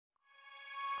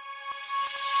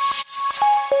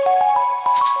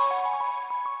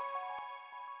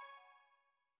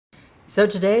So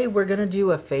today we're going to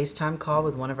do a FaceTime call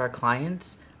with one of our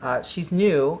clients. She's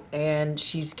new and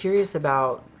she's curious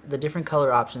about the different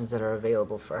color options that are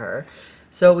available for her.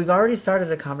 So we've already started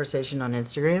a conversation on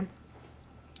Instagram,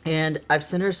 and I've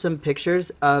sent her some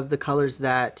pictures of the colors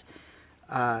that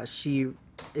she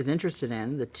is interested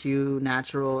in, the 2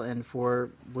 natural and 4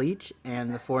 bleach,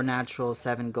 and the 4 natural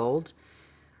 7 gold.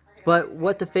 But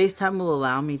what the FaceTime will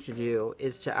allow me to do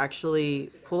is to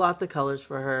actually pull out the colors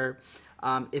for her.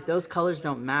 If those colors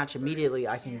don't match immediately,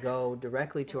 I can go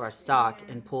directly to our stock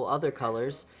and pull other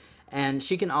colors. And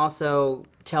she can also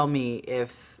tell me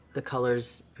if the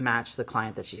colors match the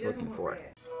client that she's looking for.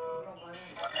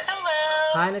 Hello.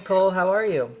 Hi, Nicole. How are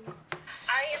you?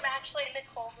 I am actually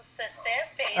Nicole's assistant,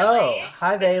 Bailey. Oh,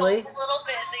 hi, Bailey. Nicole's a little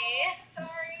busy.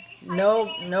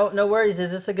 Sorry. No worries. Is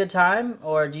this a good time,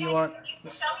 or do you want? You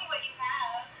can show me what you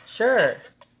have. Sure. Okay.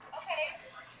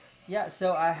 Yeah,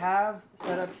 so I have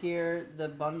set up here the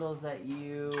bundles that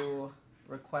you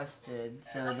requested.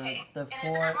 So Okay. the And is 4.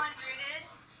 everyone rooted?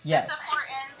 Yes. It's a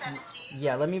 4N 7G.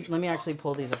 Yeah, let me actually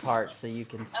pull these apart so you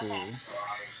can see. Okay.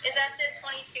 Is that the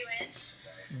 22-inch?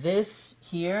 This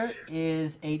here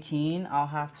is 18. I'll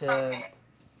have to Okay.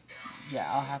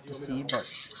 I'll have to see, but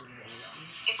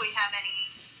If we have any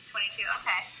 22.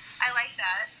 Okay. I like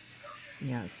that.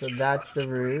 yeah, so that's the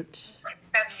root.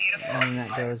 That's beautiful. And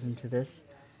that goes into this.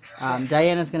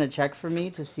 Diana's going to check for me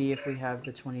to see if we have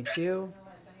the 22.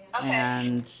 Okay.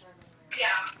 And Yeah.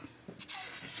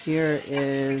 here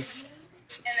is...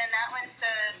 And then that one's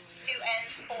the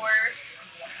 2N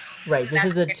 4. Right, this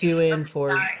is the 2N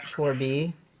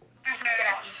 4B.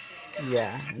 Mm-hmm.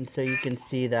 Yeah, and so you can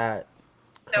see that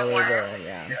color there,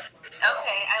 yeah. Okay,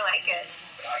 I like it.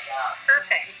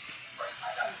 Perfect.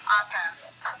 Awesome.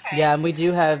 Okay. Yeah, and we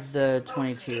do have the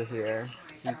 22 here,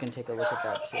 so you can take a look at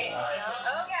that too. Oh, yeah,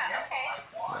 okay.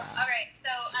 All right, so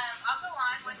I'll go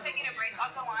on. Once I get a break,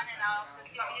 I'll go on and I'll just,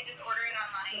 do you want me to just order it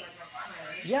online?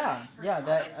 Yeah,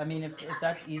 that, I mean, if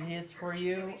that's easiest for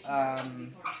you,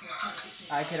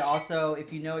 I could also,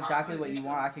 if you know exactly what you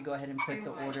want, I could go ahead and put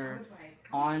the order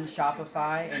on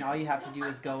Shopify, and all you have to do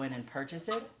is go in and purchase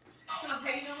it,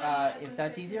 if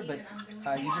that's easier, but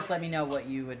you just let me know what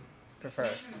you would prefer.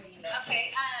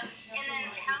 Okay, and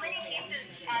then how many pieces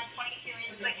on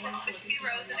 22-inch? Like, let's put 2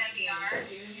 rows of MBR.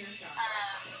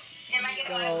 Am I going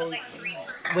to want to put like 3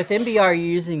 per? With MBR, you're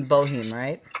using Bohem,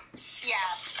 right? Yeah.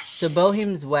 So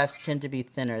Bohem's wefts tend to be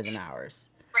thinner than ours.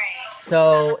 Right.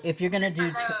 So if you're gonna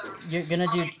do,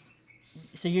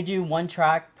 so you do 1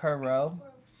 track per row.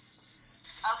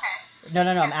 Okay. No,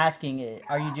 I'm asking it.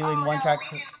 Are you doing 1 track?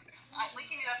 We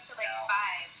can do up to like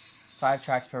 5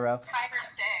 tracks per row. 5 or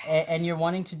 6. And you're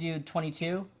wanting to do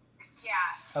 22? Yeah.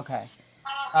 Okay.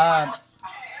 I was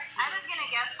gonna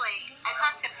guess, like, I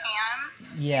talked to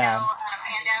Pam. Yeah. You know,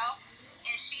 Ando,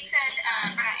 and she said,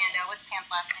 not Ando. What's Pam's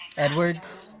last name?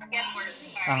 Edwards. Edwards.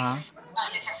 Sorry.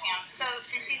 Different Pam. So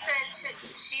she said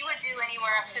she would do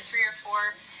anywhere up to 3 or 4,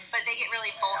 but they get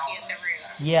really bulky at the root.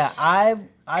 Yeah,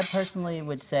 I personally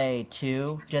would say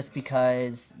 2, just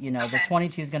because, you know, the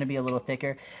 22 is going to be a little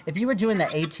thicker. If you were doing the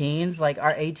 18s, like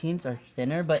our 18s are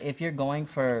thinner, but if you're going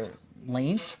for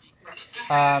length,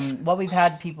 what we've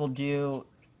had people do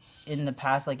in the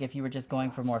past, like if you were just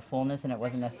going for more fullness and it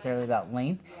wasn't necessarily about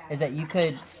length, is that you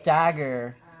could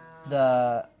stagger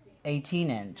the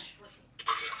 18-inch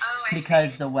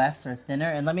because the wefts are thinner.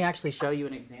 And let me actually show you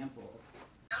an example.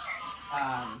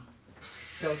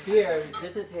 So here,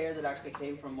 this is hair that actually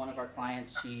came from one of our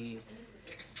clients. She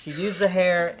used the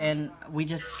hair, and we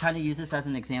just kind of use this as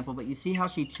an example, but you see how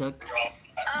she took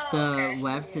the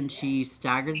wefts and she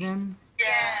staggered them?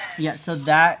 Yeah, so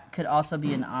that could also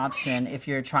be an option if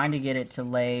you're trying to get it to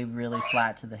lay really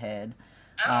flat to the head.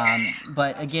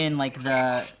 But again, like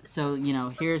so, you know,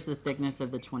 here's the thickness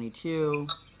of the 22.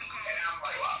 So,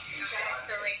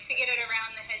 like, to get it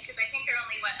around the head, because I think they're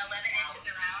only, 11 inches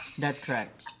around? That's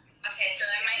correct. Okay, so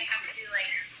I might have to do,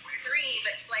 like, 3,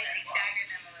 but slightly stagger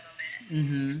them a little bit.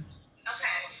 Mm-hmm.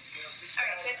 Okay. All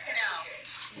right, good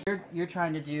to know. You're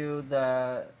trying to do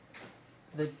the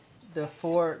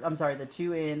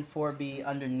 2N 4B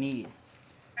underneath.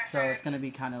 So it's going to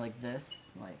be kind of like this,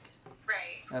 like.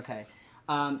 Right. Okay.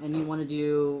 And you want to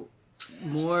do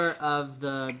more of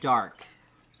the dark.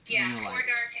 Yeah, more dark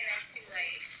and then 2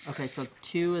 light. Okay, so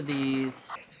 2 of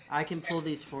these. I can pull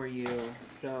these for you.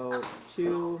 So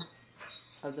 2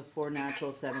 of the 4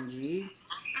 natural 7G.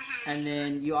 And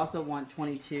then you also want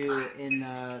 22 in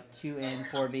the 2N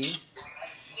 4B?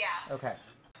 Yeah. Okay.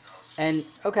 And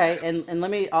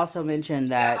let me also mention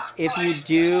that if you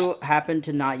do happen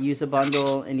to not use a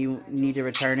bundle and you need to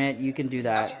return it, you can do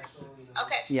that.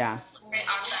 Okay. Yeah.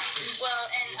 Awesome. Well,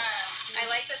 and I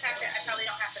like the fact that I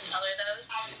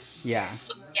Yeah.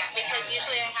 Yeah, because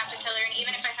usually I have to color, and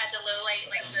even if I had the low light,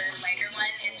 like the lighter one,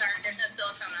 there's no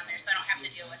silicone on there, so I don't have to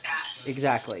deal with that.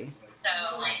 Exactly. So,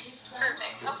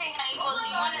 perfect. Okay, honey. Well, do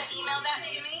you want to email that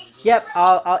to me? Yep,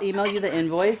 I'll email you the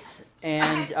invoice,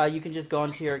 and you can just go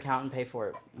into your account and pay for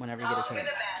it whenever you get a You're chance.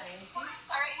 the best. All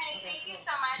right, honey. Thank you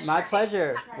so much. My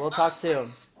pleasure. We'll talk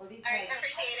soon. All right,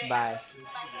 appreciate it. Bye.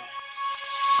 Bye.